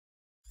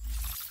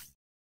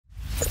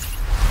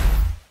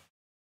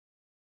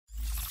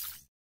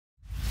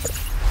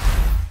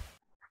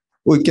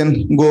we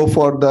can go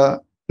for the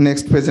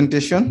next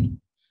presentation.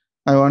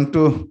 I want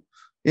to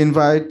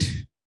invite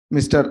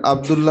Mr.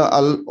 Abdullah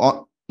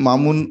Al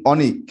Mamun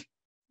Onik,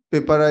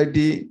 paper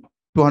ID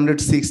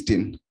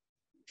 216,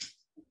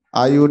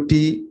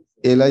 IOT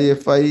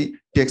Lifi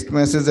text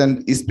message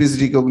and speech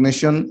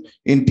recognition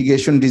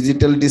integration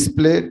digital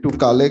display to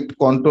collect,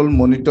 control,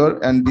 monitor,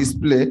 and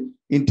display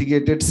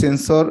integrated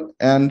sensor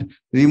and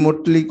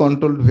remotely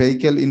controlled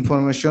vehicle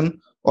information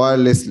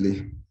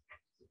wirelessly.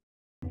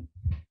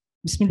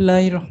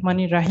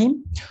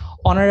 Bismillahirrahmanirrahim.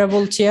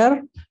 Honorable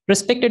Chair,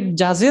 respected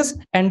judges,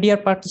 and dear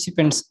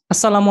participants,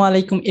 Assalamu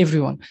alaikum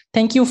everyone.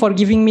 Thank you for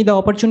giving me the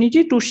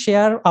opportunity to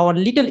share our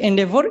little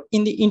endeavor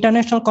in the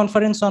international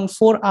conference on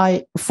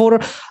 4IRF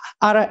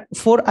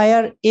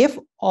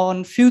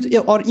on future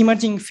or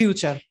emerging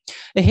future.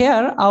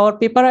 Here, our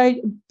paper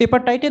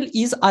title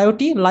is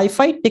IoT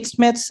Lifi text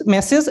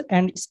message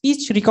and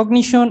speech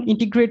recognition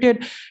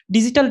integrated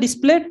digital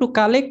display to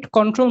collect,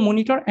 control,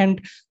 monitor,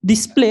 and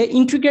display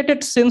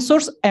integrated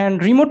sensors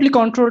and remotely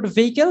controlled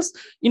vehicles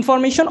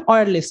information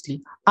wirelessly.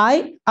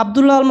 I,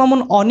 Abdullah Al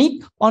Mamun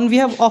Onik, on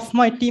behalf of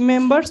my team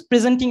members,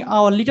 presenting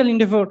our little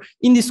endeavor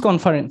in this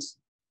conference.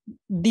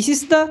 This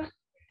is the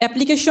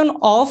application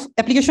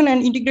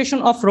and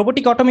integration of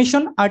robotic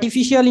automation,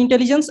 artificial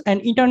intelligence,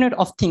 and Internet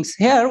of Things.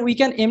 Here we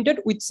can aim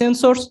it with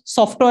sensors,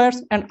 softwares,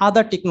 and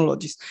other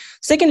technologies.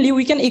 Secondly,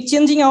 we can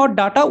exchanging our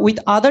data with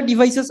other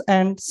devices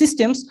and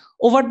systems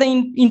over the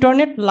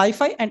Internet,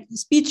 Li-Fi, and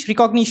speech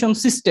recognition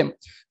system.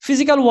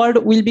 Physical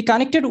world will be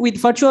connected with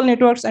virtual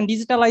networks and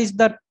digitalize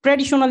the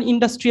traditional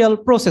industrial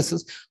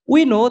processes.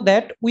 We know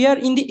that we are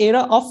in the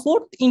era of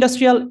fourth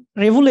industrial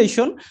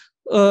revolution.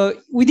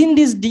 Within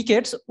these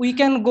decades, we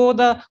can go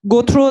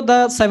through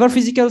the cyber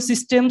physical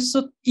systems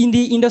in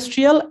the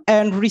industrial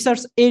and research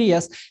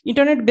areas.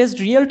 Internet-based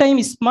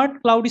real-time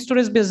smart cloud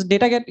storage-based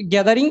data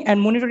gathering and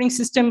monitoring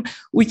system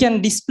we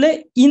can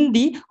display in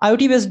the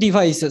IoT-based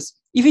devices.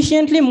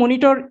 Efficiently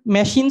monitor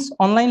machines,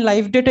 online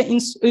live data in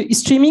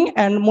streaming,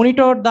 and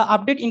monitor the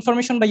update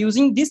information by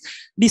using this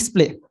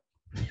display.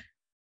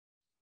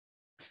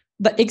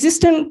 The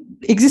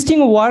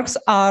existing works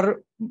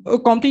are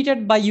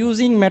completed by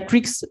using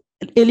matrix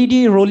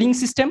LED rolling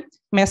system,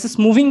 message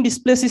moving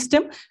display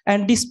system,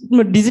 and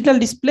digital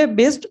display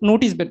based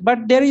notice bed.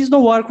 But there is no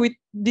work with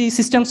the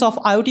systems of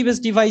IoT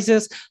based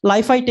devices,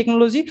 Li-Fi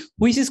technology,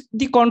 which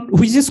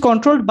is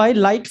controlled by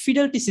light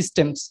fidelity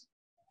systems.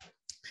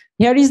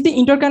 Here is the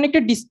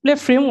interconnected display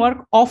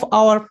framework of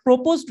our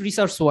proposed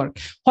research work,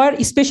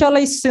 where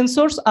specialized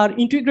sensors are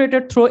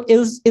integrated through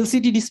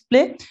LCD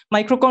display,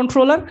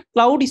 microcontroller,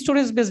 cloud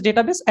storage-based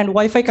database, and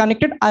Wi-Fi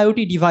connected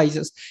IoT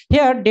devices.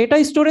 Here,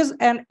 data storage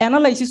and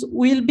analysis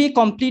will be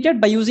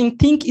completed by using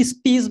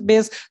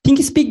ThinkSpeak-based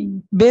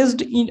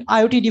in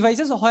IoT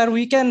devices, where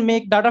we can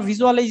make data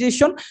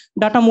visualization,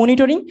 data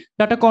monitoring,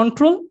 data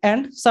control,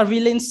 and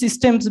surveillance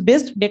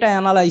systems-based data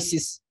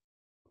analysis.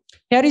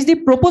 Here is the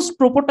proposed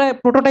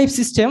prototype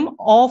system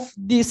of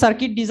the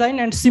circuit design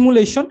and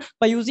simulation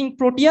by using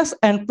Proteus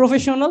and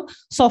professional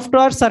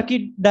software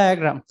circuit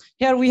diagram.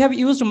 Here we have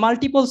used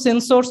multiple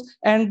sensors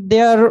and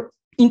their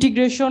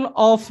integration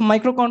of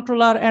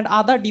microcontroller and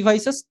other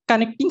devices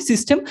connecting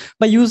system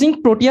by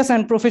using Proteus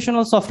and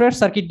professional software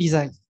circuit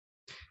design.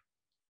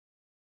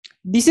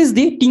 This is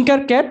the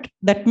Tinkercad,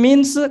 that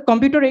means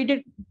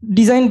computer-aided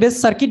design-based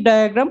circuit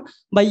diagram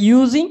by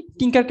using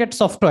Tinkercad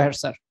software,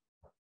 sir.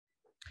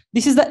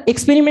 This is the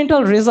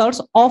experimental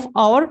results of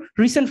our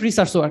recent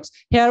research works.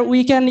 Here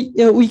we can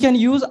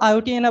use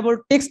IoT-enabled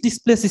text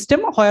display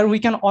system, where we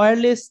can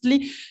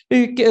wirelessly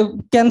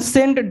can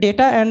send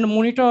data and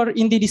monitor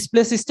in the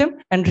display system,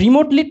 and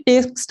remotely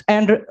text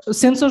and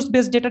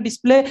sensors-based data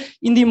display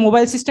in the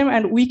mobile system,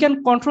 and we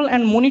can control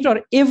and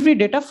monitor every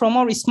data from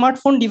our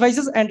smartphone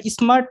devices and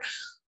smart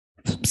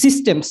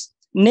systems.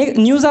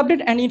 News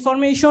update and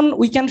information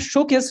we can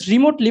showcase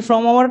remotely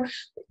from our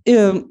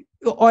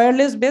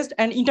wireless based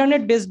and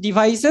internet based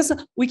devices.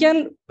 We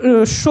can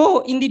show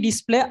in the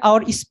display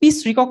our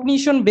speech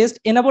recognition based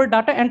enabled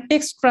data and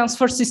text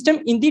transfer system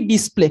in the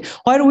display,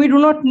 where we do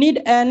not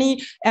need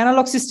any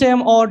analog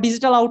system or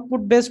digital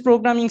output based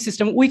programming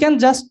system. We can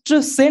just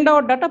send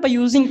our data by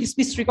using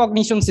speech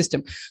recognition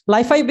system.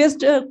 Li-Fi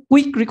based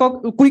quick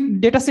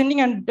data sending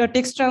and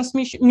text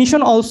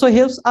transmission also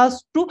helps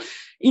us to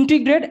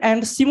integrate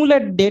and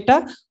simulate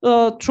data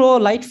through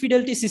light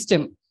fidelity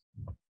system.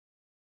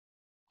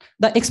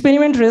 The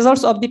experiment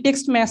results of the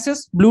text message,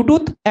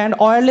 Bluetooth, and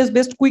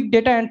wireless-based quick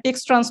data and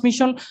text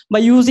transmission by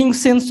using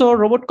sensor,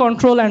 robot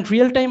control, and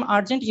real-time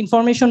urgent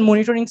information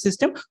monitoring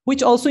system,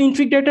 which also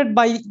integrated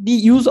by the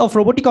use of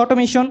robotic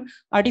automation,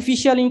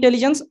 artificial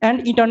intelligence,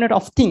 and Internet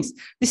of Things.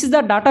 This is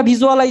the data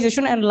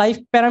visualization and live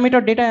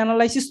parameter data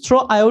analysis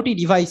through IoT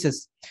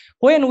devices.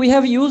 When we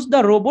have used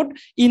the robot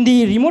in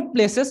the remote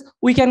places,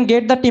 we can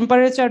get the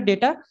temperature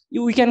data,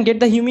 we can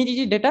get the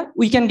humidity data,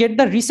 we can get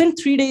the recent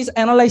 3 days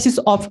analysis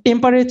of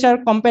temperature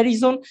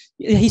comparison,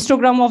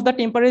 histogram of the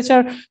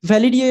temperature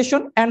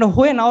validation, and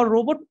when our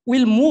robot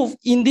will move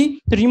in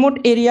the remote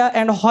area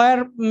and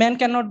where man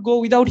cannot go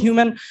without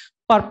human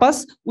purpose,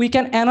 we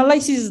can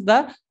analyze the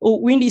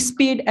wind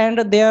speed and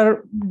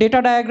their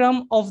data diagram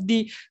of the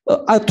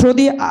through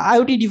the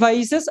IoT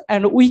devices,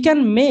 and we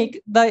can make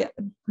the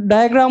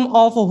diagram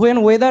of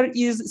when weather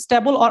is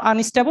stable or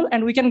unstable,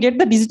 and we can get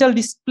the digital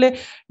display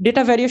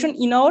data variation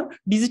in our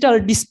digital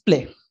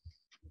display.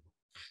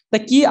 The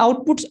key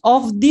outputs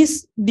of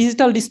this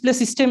digital display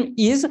system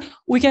is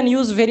we can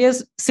use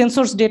various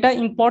sensors data,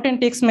 important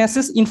text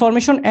message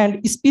information,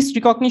 and speech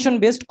recognition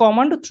based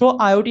command through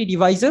IoT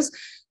devices.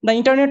 The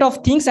Internet of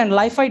Things and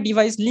Lifi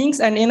device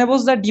links and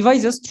enables the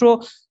devices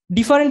through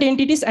different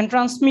entities and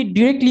transmit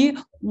directly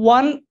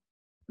one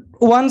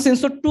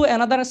sensor to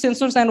another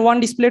sensors and one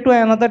display to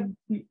another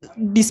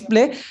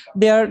display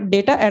their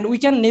data, and we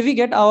can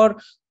navigate our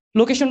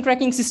location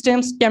tracking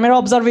systems, camera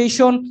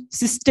observation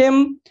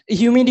system,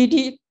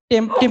 humidity,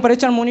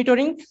 temperature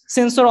monitoring,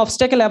 sensor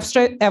obstacle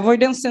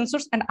avoidance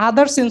sensors, and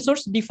other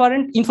sensors,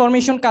 different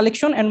information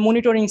collection and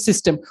monitoring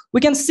system.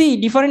 We can see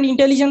different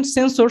intelligent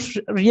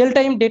sensors,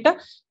 real-time data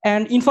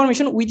and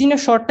information within a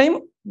short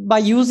time by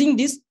using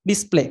this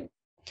display.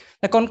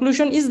 The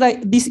conclusion is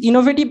that this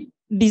innovative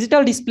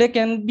digital display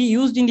can be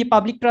used in the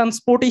public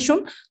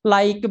transportation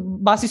like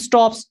bus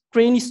stops,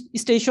 train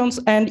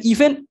stations, and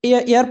even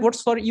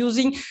airports for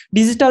using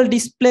digital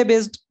display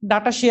based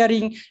data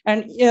sharing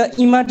and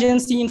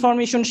emergency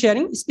information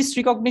sharing. Speech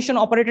recognition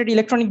operated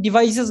electronic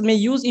devices may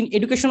use in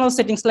educational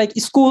settings like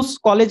schools,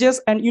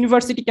 colleges, and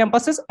university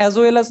campuses, as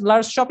well as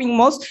large shopping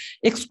malls,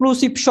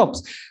 exclusive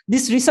shops.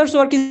 This research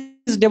work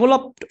is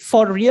developed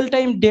for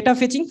real-time data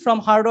fetching from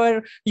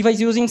hardware device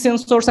using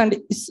sensors and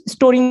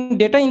storing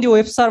data in the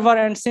web server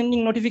and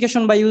sending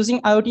notification by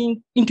using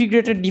IoT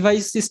integrated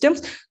device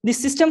systems. These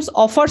systems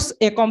offers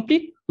a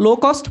complete,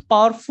 low-cost,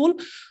 powerful,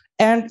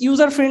 and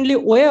user-friendly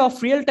way of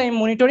real-time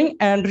monitoring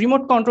and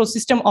remote control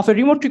system of a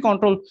remotely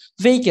controlled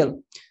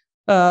vehicle.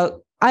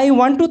 I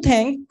want to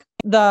thank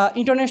the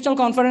International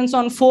Conference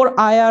on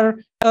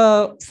 4IR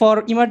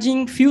for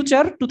Emerging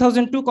Future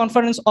 2002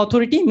 Conference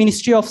Authority,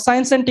 Ministry of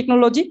Science and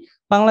Technology,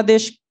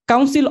 Bangladesh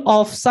Council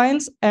of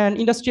Science and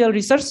Industrial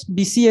Research,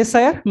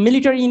 BCSIR,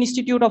 Military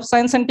Institute of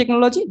Science and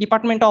Technology,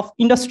 Department of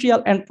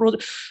Industrial and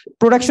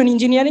Production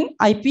Engineering,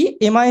 IP,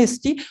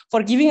 MIST,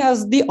 for giving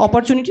us the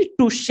opportunity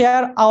to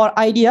share our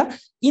idea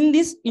in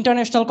this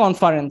international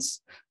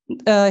conference.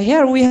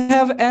 Here we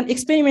have an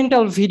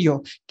experimental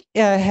video.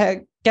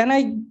 Can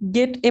I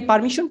get a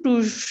permission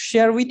to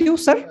share with you,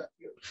 sir?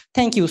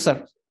 Thank you,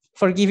 sir,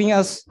 for giving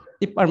us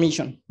the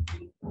permission.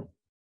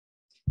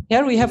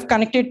 Here we have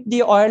connected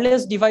the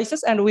wireless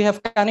devices and we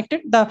have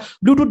connected the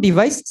Bluetooth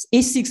device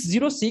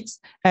A606,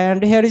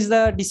 and here is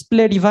the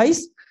display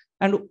device,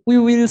 and we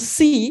will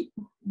see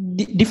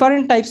the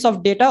different types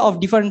of data of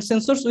different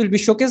sensors will be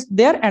showcased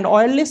there, and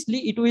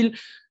wirelessly it will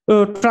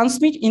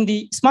transmit in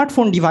the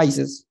smartphone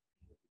devices.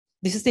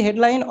 This is the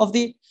headline of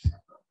the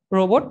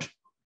robot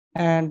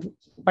and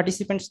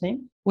participant's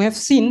name. We have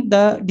seen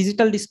the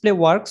digital display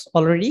works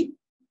already,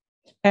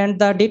 and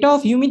the data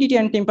of humidity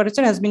and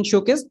temperature has been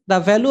showcased. The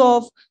value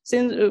of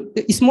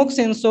smoke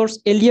sensors,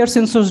 LDR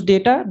sensors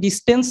data,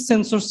 distance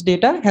sensors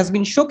data has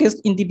been showcased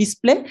in the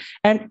display,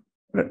 and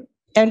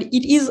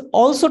it is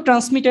also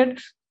transmitted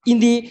in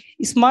the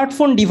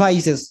smartphone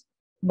devices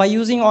by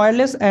using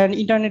wireless and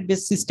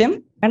internet-based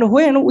system. And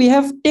when we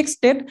have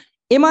texted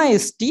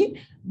MIST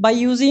by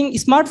using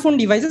smartphone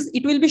devices,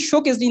 it will be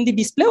showcased in the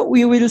display.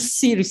 We will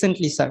see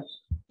recently, sir,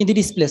 in the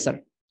display,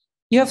 sir.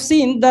 You have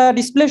seen the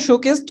display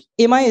showcased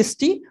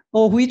MIST,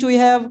 which we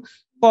have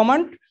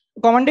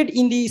commanded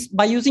in this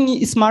by using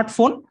a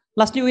smartphone.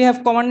 Lastly, we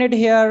have commanded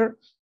here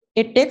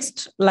a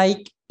text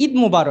like Eid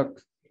Mubarak.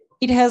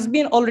 It has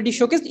been already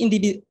showcased in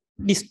the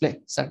display,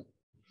 sir.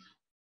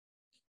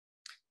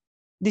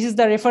 This is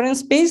the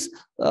reference page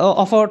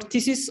of our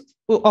thesis,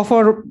 of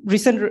our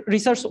recent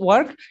research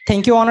work.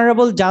 Thank you,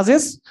 honorable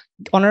judges,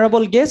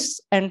 honorable guests,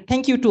 and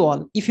thank you to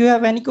all. If you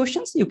have any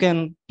questions, you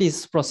can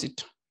please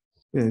proceed.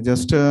 Yeah,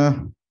 just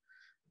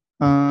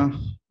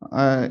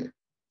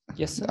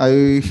yes, sir.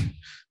 I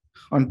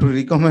want to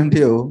recommend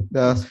you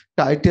the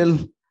title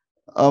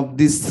of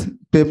this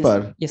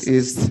paper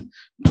is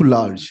too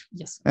large.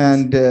 Yes,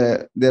 and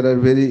there are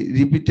very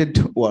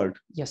repeated words.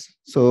 Yes.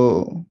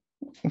 So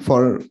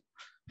for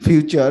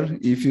future,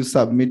 if you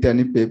submit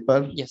any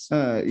paper,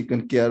 you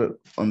can care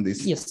on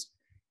this. Yes.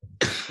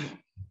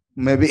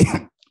 Maybe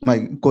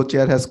my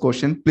co-chair has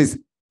question. Please.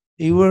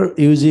 You were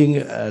using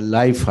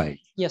Lifi.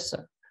 Yes,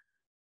 sir.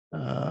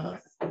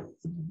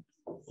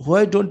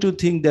 Why don't you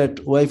think that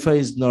Wi-Fi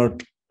is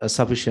not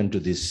sufficient to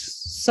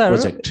this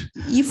project?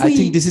 I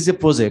think this is a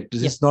project.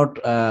 This is not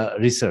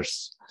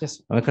research.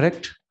 Yes. Am I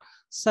correct?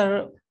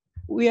 Sir,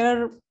 we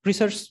are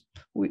research.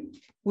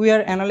 We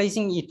are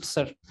analyzing it,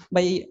 sir,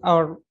 by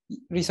our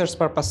research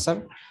purpose,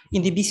 sir,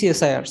 in the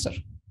BCSIR, sir,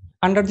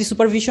 under the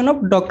supervision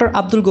of Dr.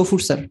 Abdul Gofur,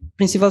 sir,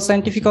 Principal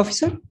Scientific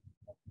Officer,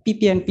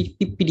 PP and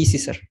PDC,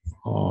 sir.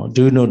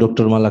 Do you know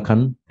Dr.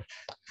 Malakhan?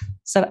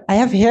 Sir, I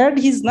have heard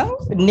his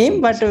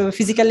name, but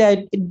physically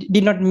I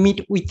did not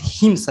meet with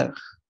him, sir.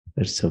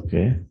 That's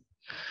okay.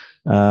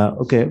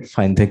 Okay,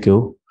 fine. Thank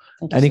you.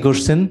 Thank you, Any sir.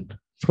 question?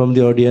 from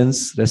the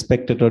audience,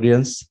 respected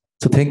audience.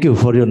 So thank you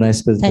for your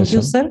nice presentation. Thank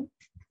you, sir.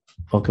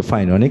 Okay,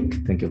 fine,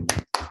 Onik. Thank you.